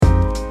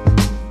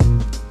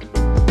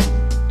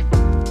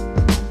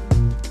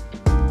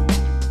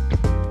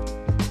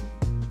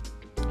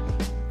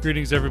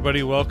Greetings,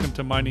 everybody. Welcome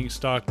to Mining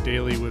Stock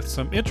Daily with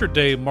some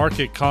intraday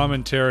market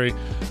commentary.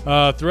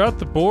 Throughout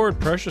the board,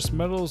 precious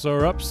metals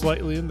are up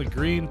slightly in the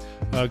green.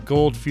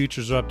 Gold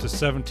futures are up to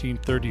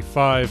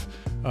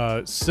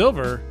 $17.35.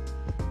 Silver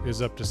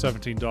is up to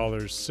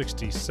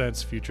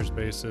 $17.60 futures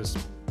basis.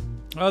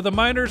 The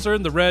miners are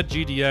in the red.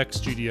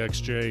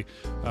 GDXJ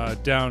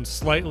down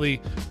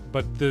slightly,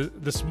 but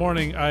this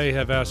morning I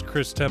have asked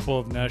Chris Temple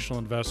of National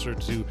Investor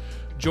to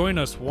join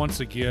us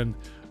once again.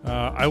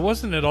 I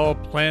wasn't at all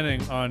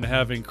planning on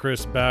having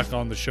Chris back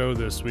on the show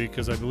this week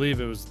because I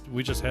believe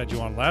we just had you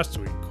on last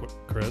week,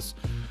 Chris.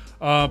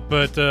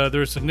 But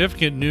there's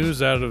significant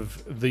news out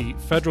of the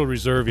Federal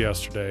Reserve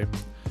yesterday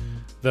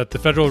that the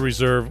Federal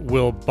Reserve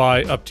will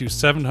buy up to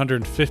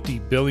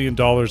 $750 billion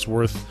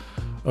worth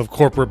of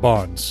corporate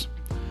bonds.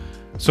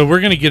 So we're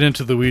going to get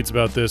into the weeds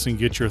about this and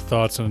get your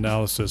thoughts and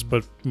analysis.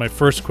 But my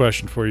first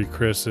question for you,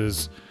 Chris,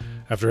 is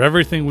after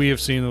everything we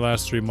have seen in the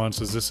last 3 months,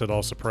 is this at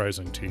all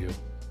surprising to you?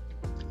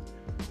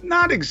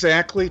 Not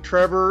exactly,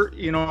 Trevor.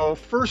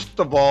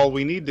 First of all,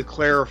 we need to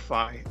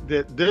clarify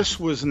that this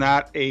was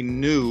not a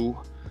new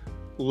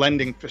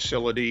lending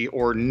facility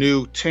or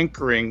new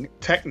tinkering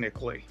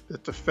technically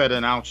that the Fed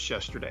announced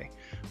yesterday.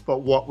 But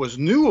what was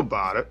new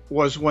about it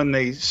was when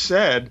they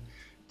said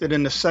that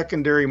in the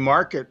secondary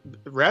market,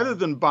 rather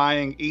than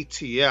buying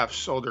ETFs,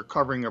 so they're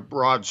covering a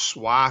broad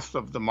swath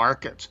of the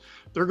markets,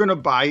 they're going to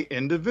buy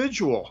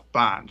individual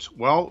bonds.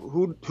 Well,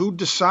 who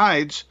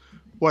decides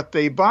what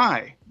they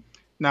buy?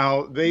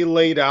 Now, they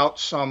laid out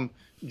some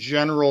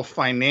general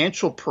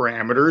financial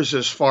parameters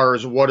as far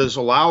as what is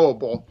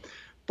allowable,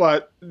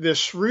 but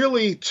this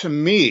really, to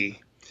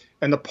me,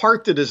 and the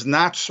part that is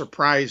not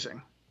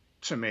surprising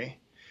to me,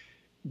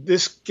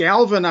 this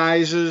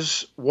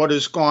galvanizes what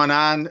has gone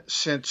on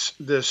since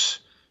this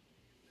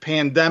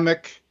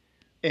pandemic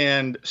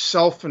and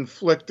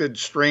self-inflicted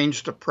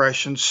strange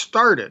depression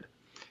started.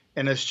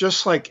 And it's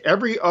just like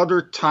every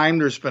other time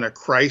there's been a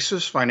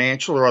crisis,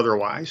 financial or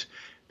otherwise,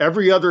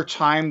 every other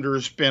time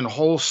there's been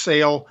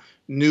wholesale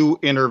new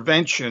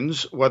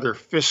interventions, whether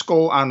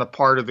fiscal on the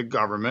part of the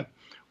government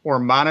or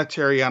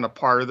monetary on the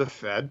part of the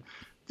Fed,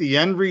 the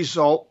end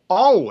result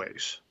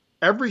always,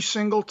 every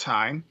single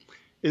time,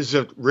 is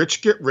that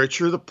rich get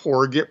richer, the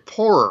poor get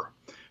poorer.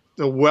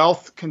 The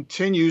wealth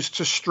continues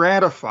to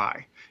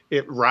stratify.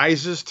 It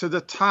rises to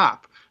the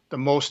top. The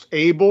most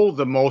able,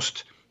 the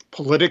most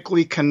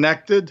politically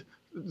connected,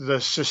 the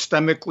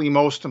systemically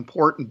most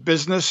important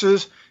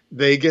businesses,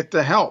 they get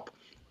the help.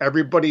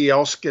 Everybody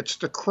else gets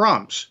the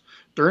crumbs.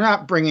 They're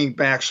not bringing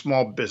back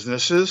small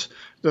businesses.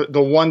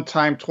 The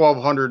one-time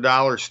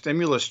 $1,200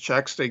 stimulus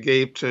checks they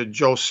gave to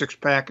Joe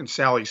Sixpack and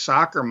Sally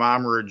Soccer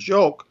Mom are a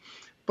joke,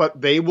 but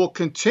they will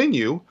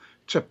continue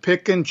to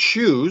pick and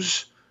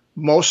choose,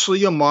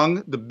 mostly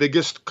among the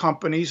biggest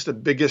companies, the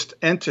biggest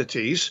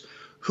entities,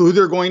 who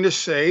they're going to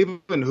save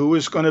and who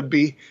is going to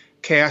be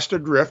cast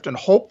adrift and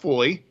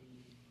hopefully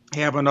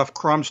have enough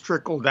crumbs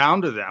trickle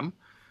down to them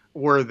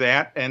where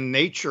that and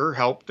nature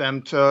help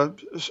them to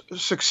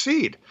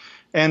succeed.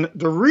 And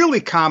the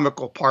really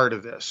comical part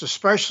of this,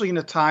 especially in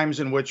the times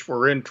in which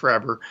we're in,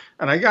 Trevor,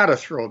 and I got to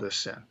throw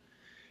this in,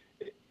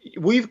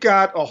 we've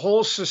got a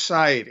whole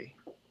society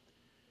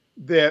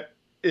that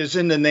is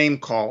in the name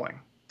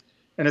calling.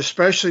 And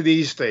especially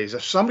these days,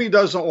 if somebody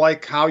doesn't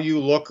like how you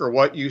look or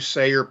what you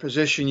say or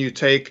position you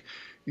take,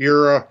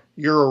 you're a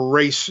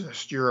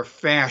racist, you're a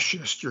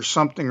fascist, you're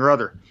something or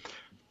other.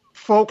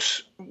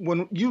 Folks,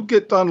 when you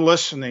get done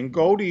listening,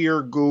 go to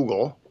your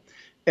Google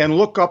and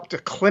look up the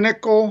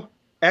clinical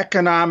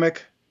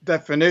economic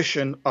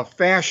definition of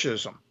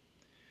fascism.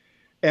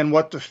 And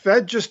what the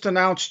Fed just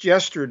announced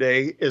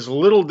yesterday is a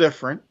little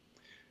different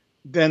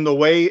than the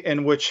way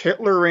in which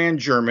Hitler ran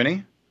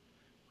Germany,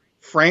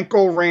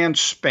 Franco ran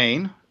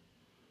Spain,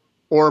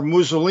 or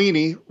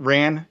Mussolini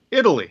ran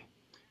Italy.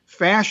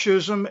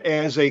 Fascism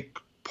as a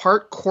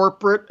part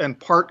corporate and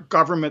part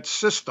government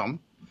system,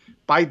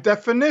 by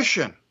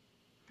definition,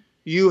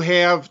 you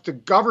have the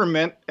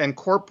government and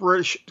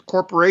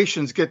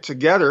corporations get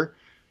together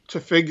to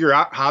figure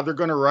out how they're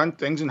going to run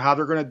things and how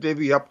they're going to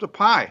divvy up the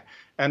pie.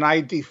 And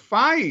I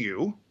defy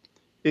you,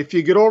 if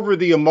you get over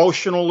the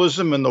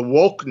emotionalism and the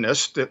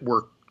wokeness that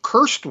we're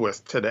cursed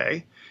with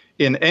today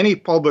in any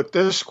public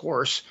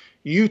discourse,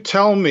 you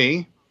tell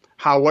me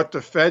how what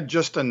the Fed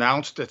just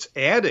announced it's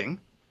adding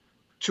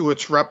to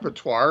its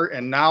repertoire,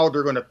 and now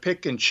they're going to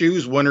pick and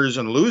choose winners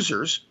and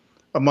losers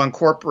among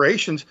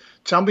corporations.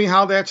 Tell me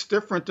how that's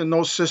different than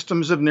those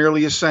systems of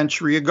nearly a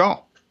century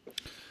ago.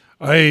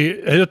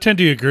 I tend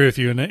to agree with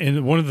you.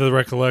 And one of the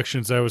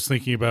recollections I was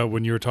thinking about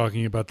when you were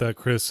talking about that,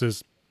 Chris,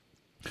 is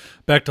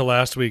back to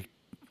last week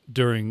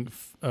during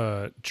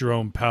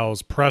Jerome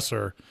Powell's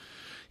presser.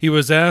 He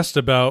was asked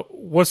about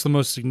what's the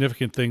most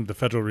significant thing the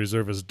Federal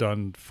Reserve has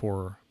done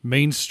for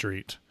Main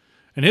Street.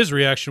 And his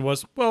reaction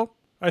was, well,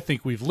 I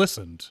think we've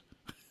listened.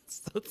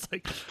 So it's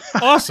like,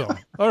 awesome.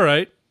 All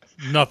right.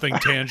 Nothing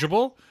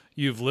tangible.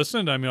 You've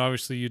listened. I mean,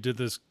 obviously you did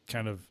this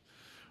kind of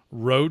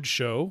road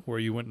show where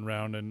you went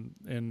around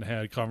and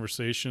had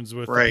conversations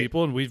with the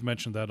people. And we've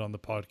mentioned that on the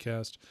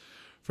podcast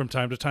from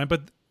time to time.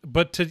 But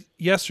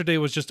yesterday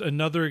was just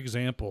another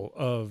example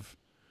of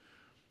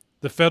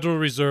the Federal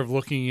Reserve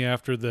looking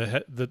after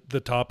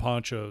the top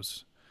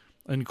honchos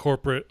and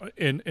corporate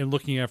and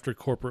looking after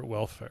corporate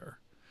welfare,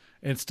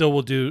 and still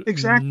will do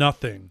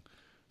nothing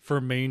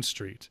for Main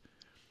Street.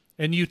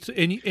 And you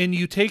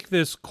take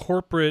this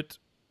corporate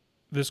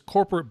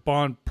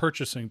bond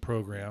purchasing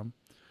program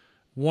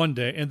one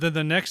day, and then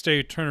the next day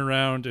you turn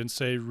around and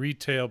say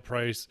retail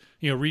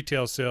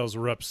sales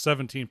were up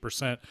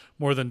 17%,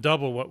 more than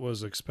double what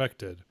was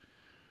expected.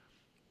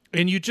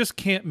 And you just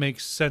can't make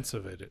sense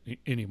of it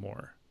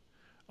anymore,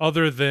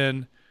 other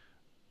than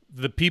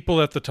the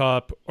people at the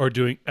top are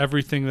doing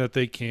everything that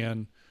they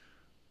can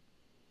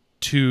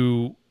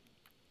to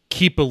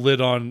keep a lid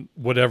on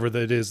whatever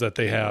that is that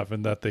they have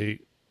and that they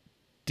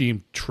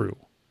deem true.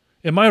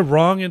 Am I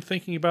wrong in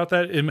thinking about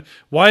that?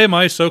 Why am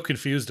I so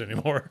confused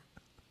anymore?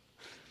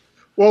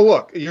 Well,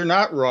 look, you're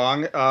not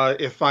wrong.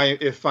 If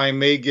I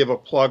may give a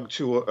plug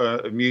to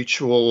a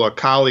mutual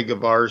colleague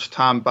of ours,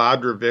 Tom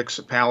Bodrovics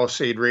at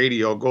Palisade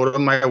Radio, go to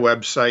my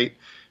website,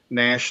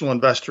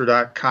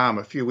 nationalinvestor.com.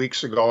 A few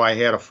weeks ago, I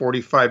had a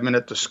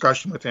 45-minute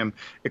discussion with him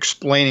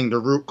explaining the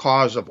root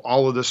cause of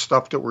all of this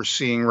stuff that we're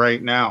seeing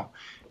right now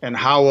and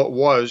how it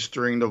was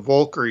during the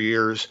Volcker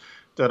years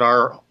that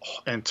our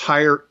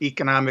entire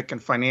economic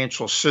and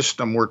financial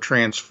system were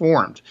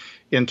transformed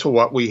into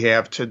what we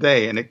have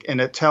today. And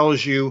it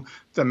tells you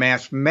the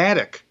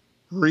mathematic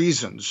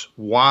reasons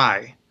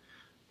why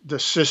the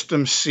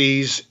system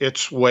sees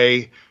its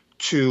way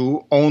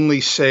to only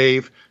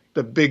save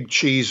the big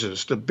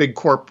cheeses, the big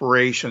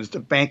corporations, the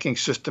banking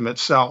system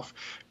itself,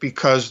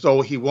 because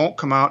though he won't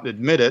come out and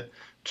admit it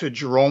to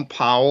Jerome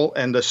Powell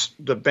and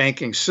the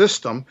banking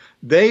system,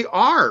 they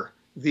are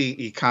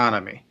the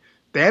economy.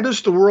 That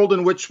is the world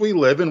in which we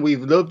live, and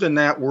we've lived in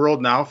that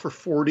world now for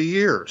 40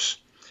 years.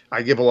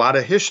 I give a lot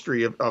of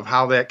history of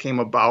how that came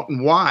about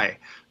and why.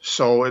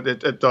 So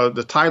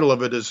the title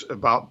of it is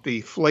about the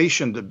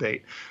deflation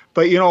debate.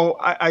 But,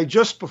 I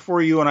just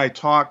before you and I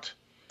talked,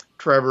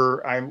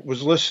 Trevor, I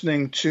was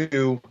listening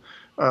to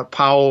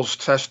Powell's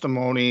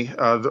testimony.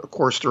 Of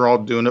course, they're all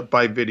doing it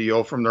by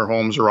video from their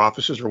homes or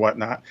offices or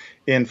whatnot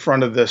in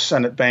front of the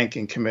Senate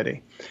Banking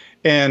Committee.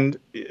 And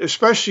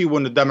especially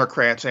when the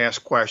Democrats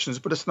ask questions,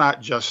 but it's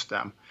not just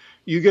them.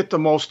 You get the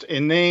most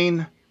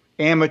inane,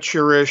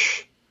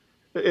 amateurish.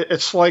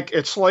 It's like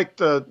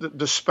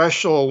the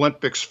Special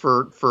Olympics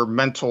for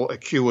mental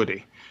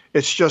acuity.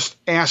 It's just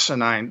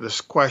asinine,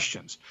 these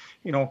questions.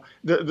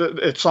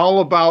 It's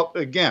all about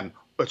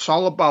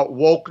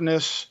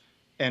wokeness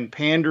and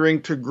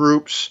pandering to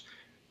groups.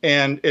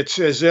 And it's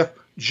as if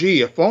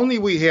only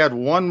we had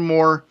one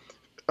more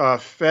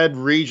Fed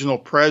regional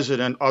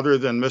president other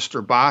than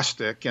Mr.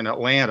 Bostic in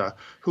Atlanta,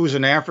 who's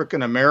an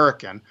African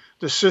American,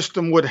 the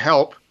system would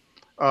help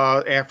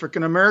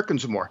African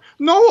Americans more.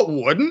 No, it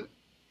wouldn't.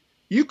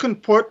 You can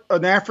put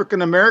an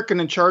African American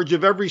in charge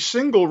of every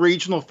single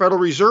regional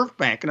Federal Reserve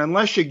Bank, and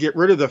unless you get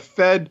rid of the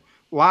Fed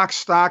lock,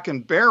 stock,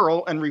 and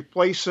barrel and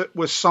replace it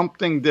with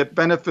something that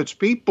benefits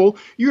people,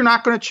 you're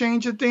not going to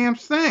change a damn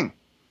thing.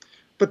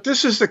 But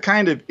this is the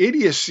kind of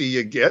idiocy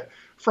you get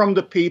from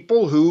the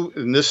people who,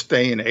 in this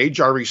day and age,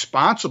 are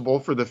responsible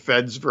for the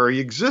Fed's very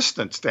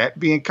existence, that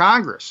being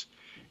Congress.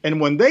 And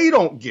when they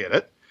don't get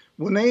it,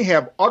 when they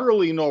have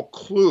utterly no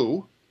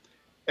clue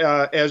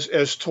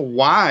as to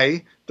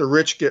why the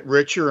rich get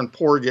richer and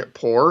poor get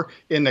poorer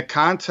in the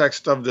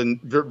context of the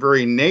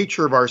very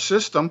nature of our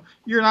system,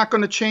 you're not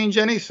going to change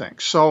anything.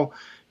 So,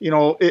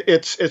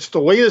 it's the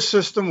way the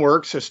system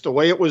works. It's the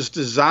way it was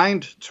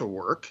designed to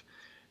work.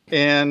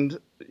 And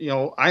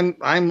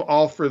I'm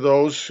all for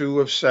those who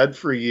have said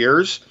for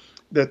years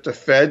that the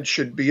Fed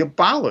should be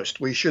abolished.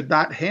 We should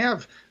not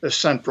have a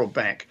central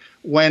bank.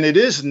 When it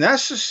is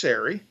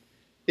necessary,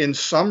 in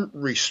some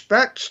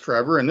respects,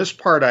 Trevor, and this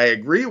part I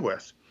agree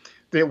with,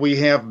 that we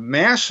have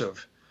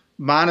massive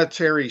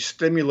monetary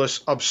stimulus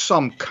of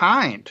some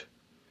kind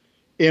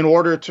in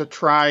order to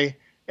try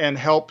and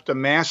help the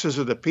masses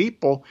of the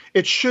people,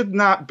 it should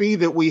not be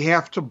that we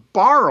have to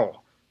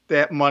borrow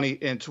that money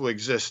into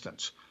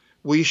existence.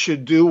 We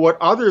should do what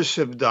others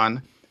have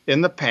done in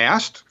the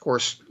past. Of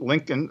course,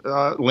 Lincoln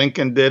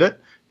did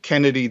it.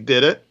 Kennedy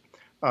did it.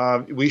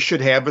 We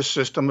should have a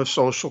system of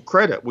social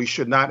credit. We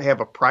should not have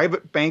a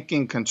private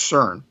banking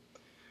concern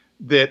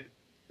that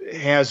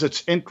has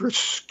its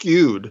interests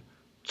skewed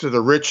to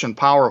the rich and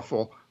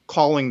powerful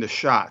calling the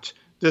shots.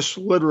 This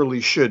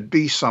literally should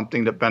be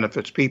something that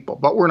benefits people,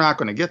 but we're not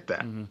going to get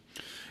that.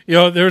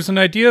 Mm-hmm. There's an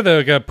idea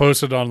that got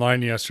posted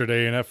online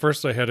yesterday, and at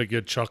first I had a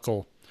good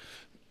chuckle.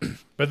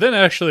 But then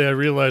actually I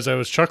realized I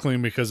was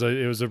chuckling because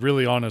it was a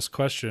really honest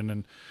question,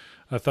 and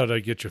I thought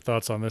I'd get your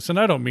thoughts on this. And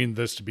I don't mean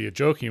this to be a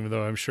joke, even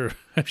though I'm sure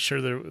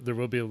there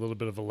will be a little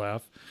bit of a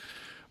laugh.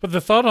 But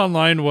the thought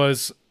online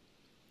was,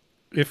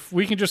 if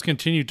we can just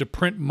continue to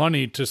print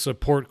money to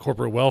support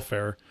corporate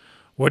welfare,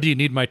 what do you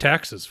need my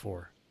taxes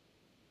for?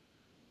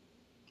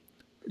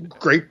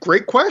 Great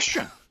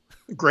question.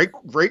 Great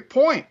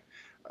point.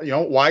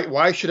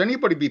 Why should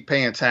anybody be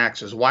paying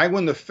taxes? Why,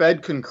 when the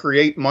Fed can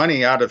create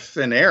money out of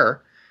thin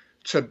air,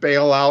 to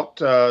bail out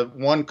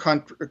one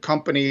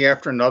company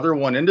after another,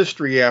 one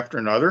industry after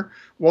another.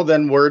 Well,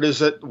 then where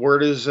does it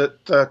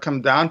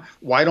come down?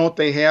 Why don't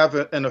they have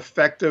an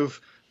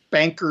effective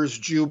bankers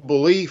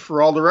jubilee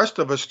for all the rest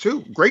of us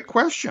too? Great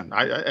question.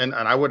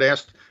 I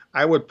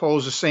would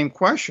pose the same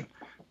question.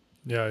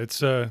 Yeah,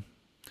 it's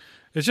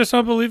just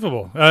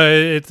unbelievable.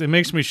 It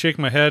makes me shake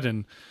my head,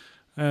 and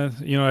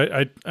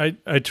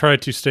I try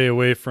to stay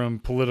away from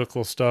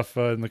political stuff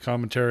in the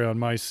commentary on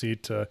my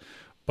seat.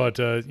 But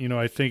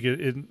I think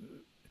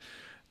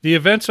the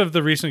events of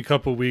the recent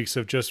couple of weeks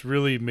have just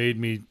really made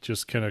me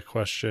just kind of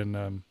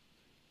question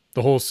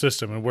the whole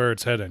system and where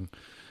it's heading.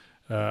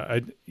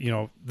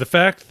 The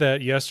fact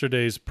that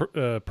yesterday's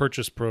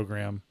purchase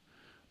program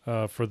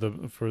for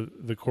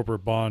the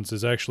corporate bonds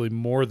is actually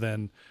more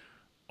than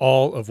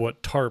all of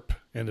what TARP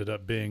ended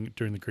up being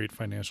during the Great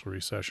Financial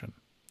Recession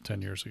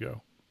 10 years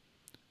ago.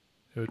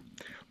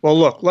 Well,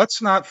 look,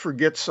 let's not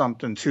forget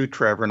something too,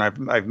 Trevor, and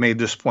I've made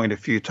this point a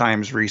few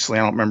times recently.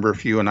 I don't remember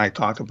if you and I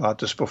talked about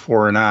this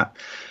before or not.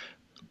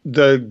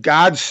 The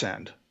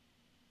godsend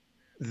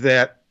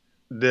that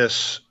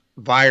this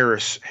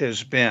virus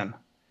has been,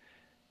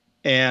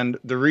 and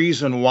the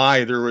reason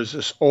why there was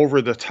this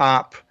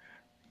over-the-top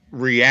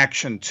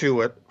reaction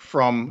to it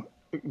from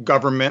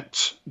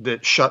governments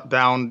that shut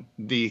down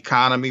the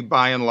economy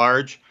by and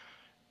large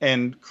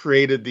and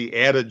created the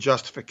added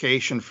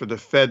justification for the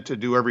Fed to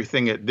do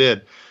everything it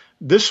did.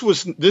 This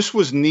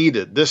was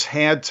needed. This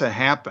had to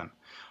happen.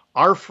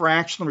 Our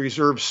fractional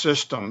reserve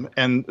system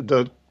and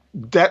the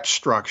debt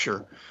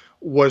structure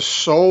was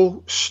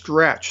so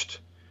stretched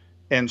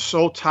and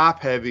so top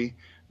heavy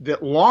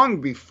that long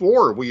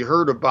before we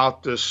heard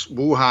about this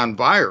Wuhan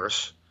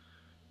virus,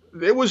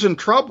 it was in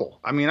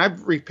trouble. I mean,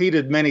 I've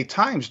repeated many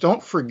times,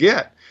 don't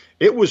forget,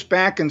 it was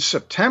back in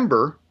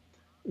September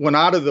when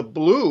out of the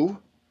blue,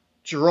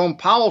 Jerome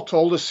Powell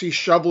told us he's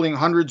shoveling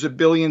hundreds of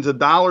billions of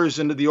dollars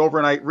into the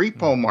overnight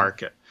repo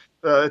market.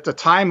 At the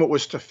time, it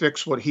was to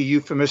fix what he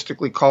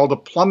euphemistically called a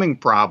plumbing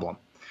problem.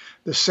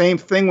 The same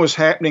thing was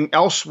happening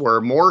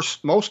elsewhere,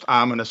 most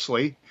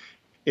ominously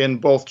in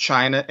both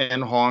China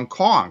and Hong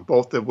Kong,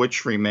 both of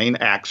which remain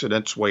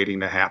accidents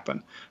waiting to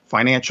happen,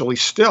 financially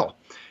still.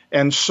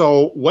 And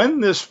so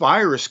when this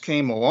virus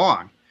came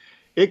along,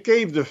 it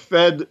gave the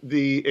Fed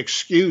the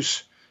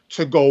excuse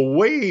to go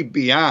way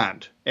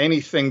beyond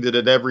anything that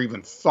it ever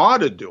even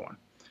thought of doing.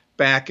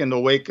 Back in the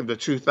wake of the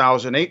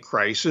 2008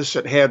 crisis,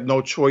 it had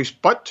no choice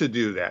but to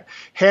do that.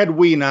 Had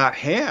we not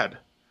had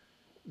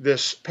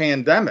this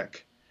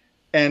pandemic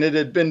and it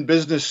had been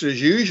business as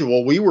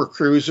usual, we were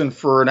cruising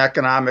for an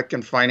economic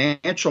and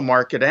financial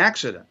market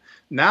accident.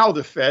 Now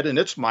the Fed, in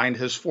its mind,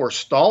 has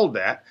forestalled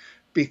that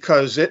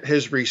because it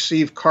has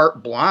received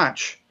carte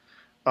blanche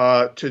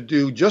to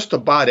do just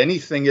about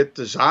anything it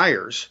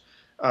desires.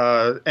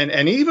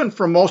 And even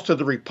for most of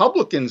the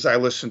Republicans I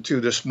listened to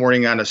this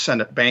morning on the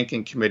Senate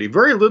Banking Committee,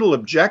 very little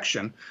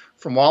objection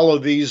from all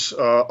of these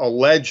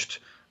alleged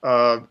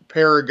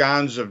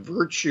paragons of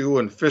virtue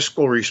and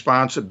fiscal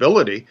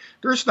responsibility.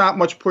 There's not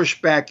much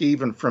pushback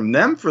even from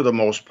them for the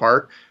most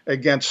part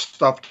against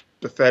stuff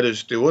the Fed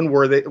is doing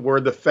where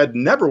the Fed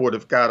never would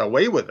have got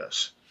away with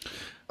this.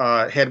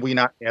 Had we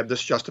not had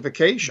this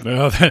justification.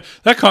 Well,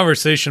 that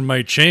conversation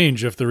might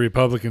change if the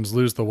Republicans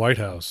lose the White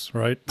House,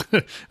 right?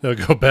 They'll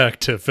go back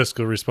to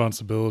fiscal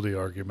responsibility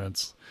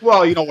arguments.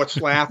 Well, you know what's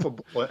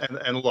laughable,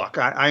 and look,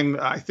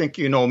 I think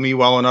you know me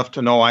well enough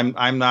to know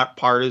I'm not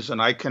partisan.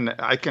 I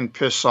can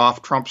piss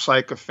off Trump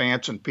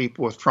sycophants and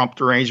people with Trump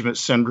derangement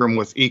syndrome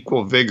with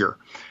equal vigor.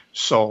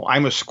 So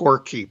I'm a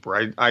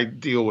scorekeeper. I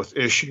deal with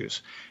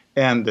issues.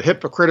 And the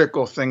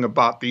hypocritical thing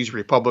about these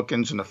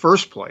Republicans in the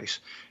first place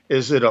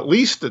is that at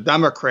least the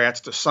Democrats,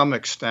 to some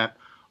extent,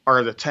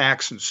 are the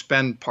tax and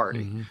spend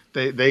party.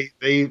 Mm-hmm.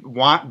 They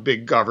want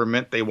big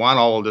government. They want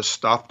all of this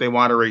stuff. They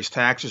want to raise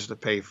taxes to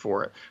pay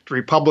for it. The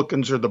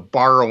Republicans are the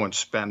borrow and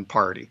spend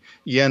party.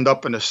 You end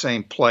up in the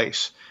same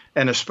place.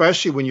 And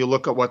especially when you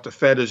look at what the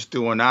Fed is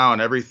doing now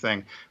and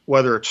everything,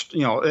 whether it's,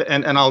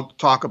 and I'll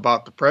talk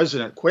about the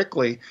president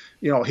quickly.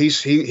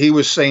 He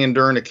was saying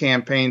during the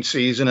campaign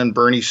season, and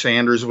Bernie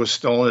Sanders was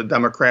still in the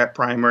Democrat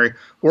primary,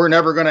 we're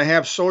never going to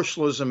have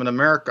socialism in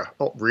America.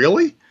 Oh,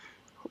 really?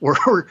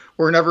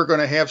 We're never going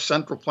to have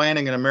central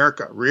planning in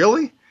America.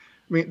 Really? I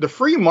mean, the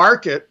free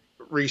market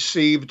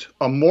received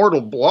a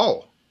mortal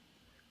blow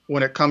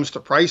when it comes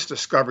to price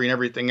discovery and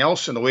everything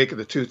else in the wake of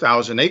the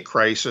 2008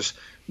 crisis.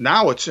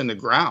 Now it's in the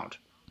ground.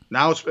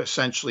 Now it's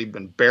essentially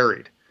been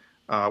buried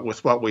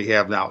with what we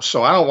have now.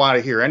 So I don't want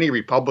to hear any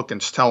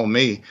Republicans tell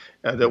me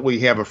that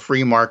we have a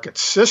free market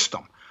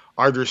system.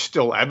 Are there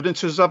still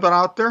evidences of it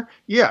out there?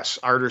 Yes.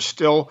 Are there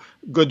still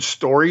good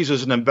stories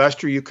as an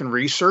investor you can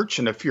research?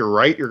 And if you're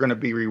right, you're going to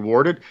be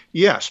rewarded?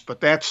 Yes.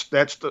 But that's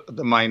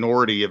the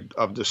minority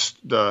of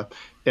the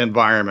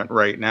environment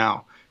right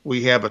now.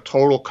 We have a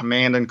total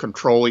command and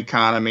control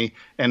economy.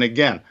 And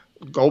again,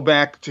 go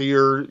back to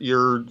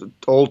your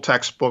old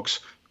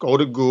textbooks, go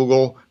to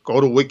Google, go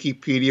to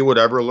Wikipedia,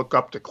 whatever, look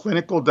up the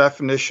clinical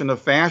definition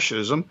of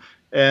fascism,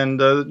 And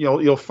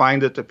you'll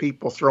find that the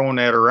people throwing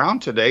that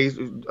around today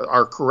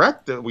are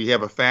correct that we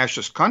have a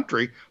fascist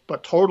country,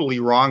 but totally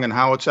wrong in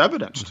how it's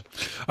evidenced.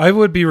 I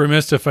would be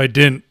remiss if I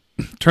didn't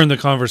turn the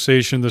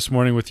conversation this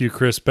morning with you,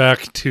 Chris,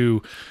 back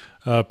to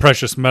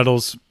precious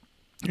metals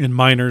and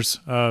miners.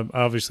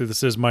 Obviously,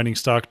 this is Mining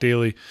Stock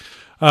Daily.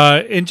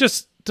 And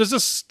just does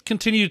this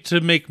continue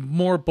to make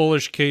more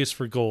bullish case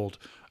for gold?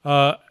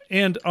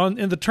 And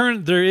in the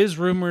turn, there is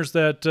rumors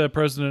that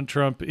President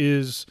Trump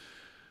is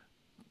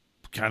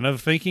kind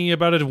of thinking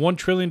about a $1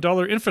 trillion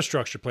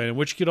infrastructure plan,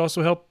 which could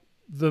also help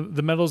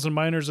the metals and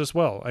miners as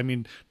well. I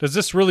mean, does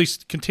this really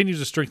continue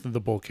to strengthen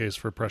the bull case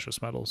for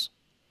precious metals?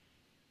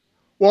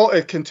 Well,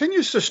 it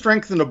continues to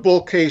strengthen the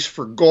bull case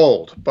for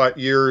gold, but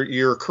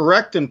you're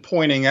correct in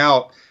pointing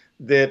out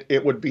that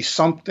it would be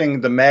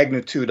something the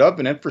magnitude of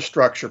an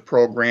infrastructure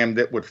program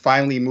that would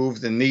finally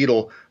move the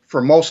needle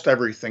for most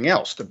everything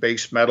else, the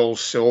base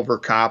metals, silver,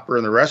 copper,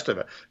 and the rest of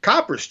it.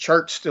 Copper's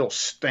chart still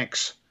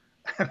stinks.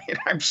 I mean,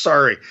 I'm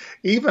sorry.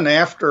 Even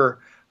after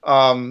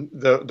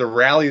the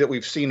rally that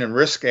we've seen in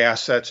risk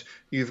assets,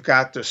 you've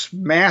got this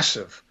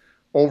massive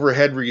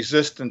overhead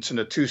resistance in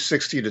the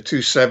 260 to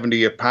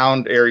 270 a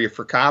pound area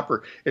for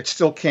copper. It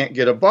still can't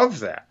get above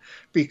that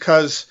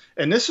because,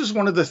 and this is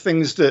one of the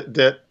things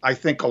that I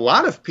think a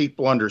lot of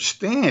people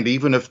understand,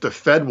 even if the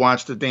Fed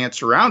wants to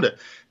dance around it,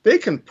 they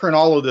can print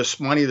all of this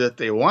money that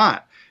they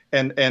want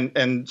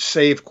and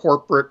save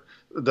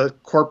the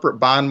corporate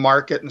bond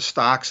market and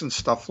stocks and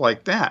stuff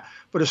like that.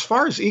 But as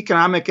far as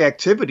economic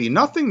activity,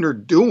 nothing they're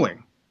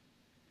doing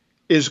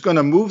is going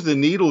to move the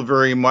needle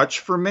very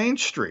much for Main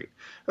Street.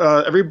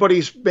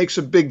 Everybody makes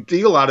a big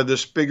deal out of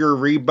this bigger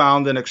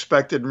rebound than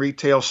expected in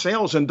retail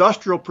sales.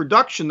 Industrial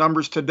production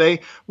numbers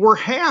today were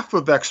half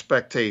of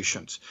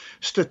expectations.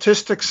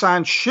 Statistics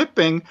on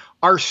shipping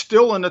are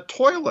still in the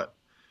toilet.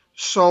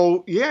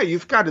 So, yeah,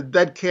 you've got a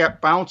dead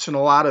cat bounce in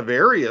a lot of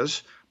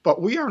areas,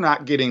 but we are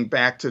not getting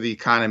back to the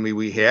economy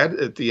we had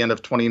at the end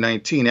of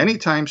 2019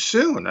 anytime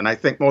soon. And I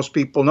think most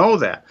people know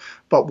that.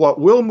 But what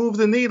will move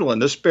the needle,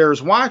 and this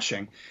bears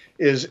watching,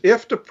 is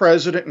if the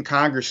president and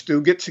Congress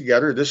do get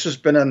together. This has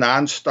been a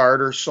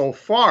non-starter so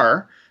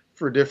far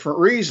for different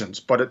reasons.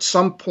 But at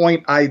some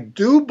point, I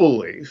do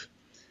believe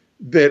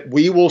that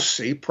we will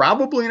see,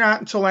 probably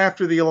not until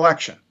after the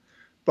election,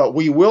 but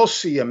we will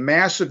see a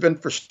massive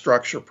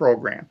infrastructure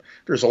program.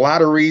 There's a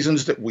lot of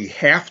reasons that we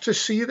have to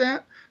see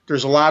that.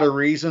 There's a lot of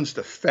reasons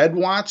the Fed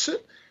wants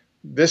it.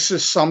 This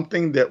is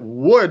something that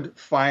would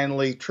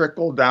finally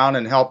trickle down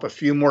and help a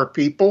few more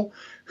people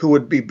who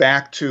would be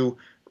back to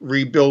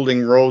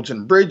rebuilding roads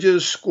and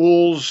bridges,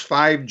 schools,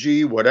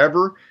 5G,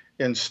 whatever,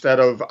 instead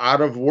of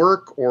out of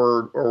work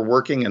or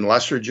working in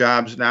lesser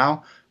jobs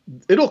now.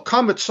 It'll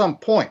come at some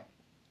point.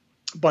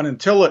 But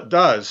until it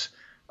does,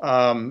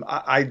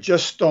 I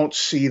just don't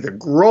see the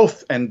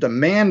growth and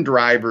demand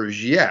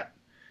drivers yet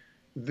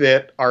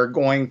that are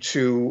going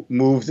to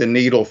move the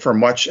needle for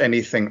much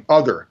anything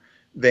other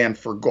than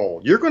for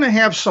gold. You're going to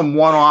have some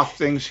one-off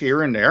things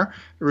here and there.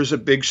 There was a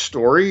big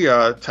story.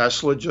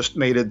 Tesla just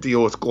made a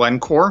deal with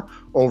Glencore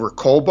over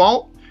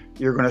cobalt.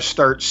 You're going to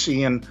start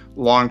seeing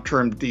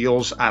long-term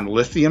deals on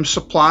lithium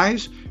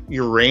supplies.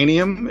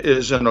 Uranium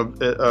is in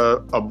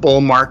a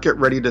bull market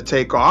ready to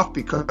take off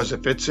because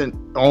of its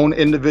own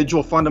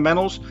individual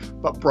fundamentals.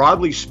 But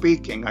broadly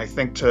speaking, I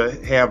think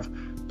to have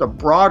the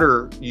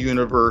broader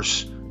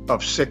universe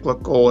of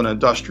cyclical and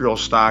industrial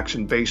stocks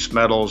and base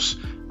metals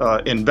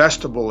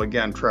investable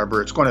again,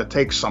 Trevor, it's going to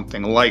take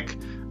something like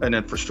an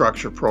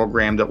infrastructure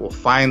program that will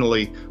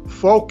finally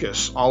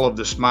focus all of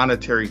this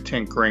monetary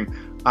tinkering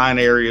on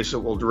areas that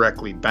will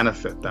directly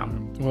benefit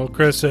them. Well,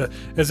 Chris,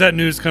 as that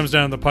news comes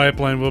down the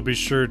pipeline, we'll be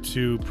sure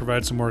to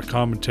provide some more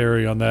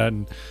commentary on that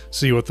and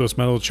see what those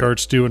metal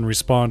charts do in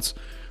response.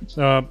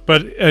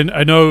 And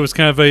I know it was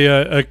kind of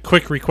a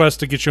quick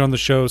request to get you on the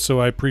show, so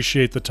I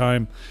appreciate the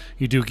time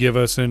you do give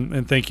us,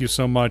 and thank you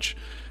so much.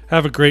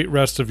 Have a great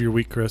rest of your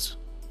week, Chris.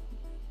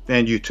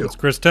 And you too. It's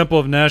Chris Temple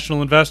of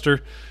National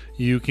Investor.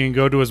 You can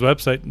go to his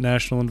website,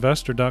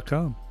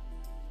 nationalinvestor.com.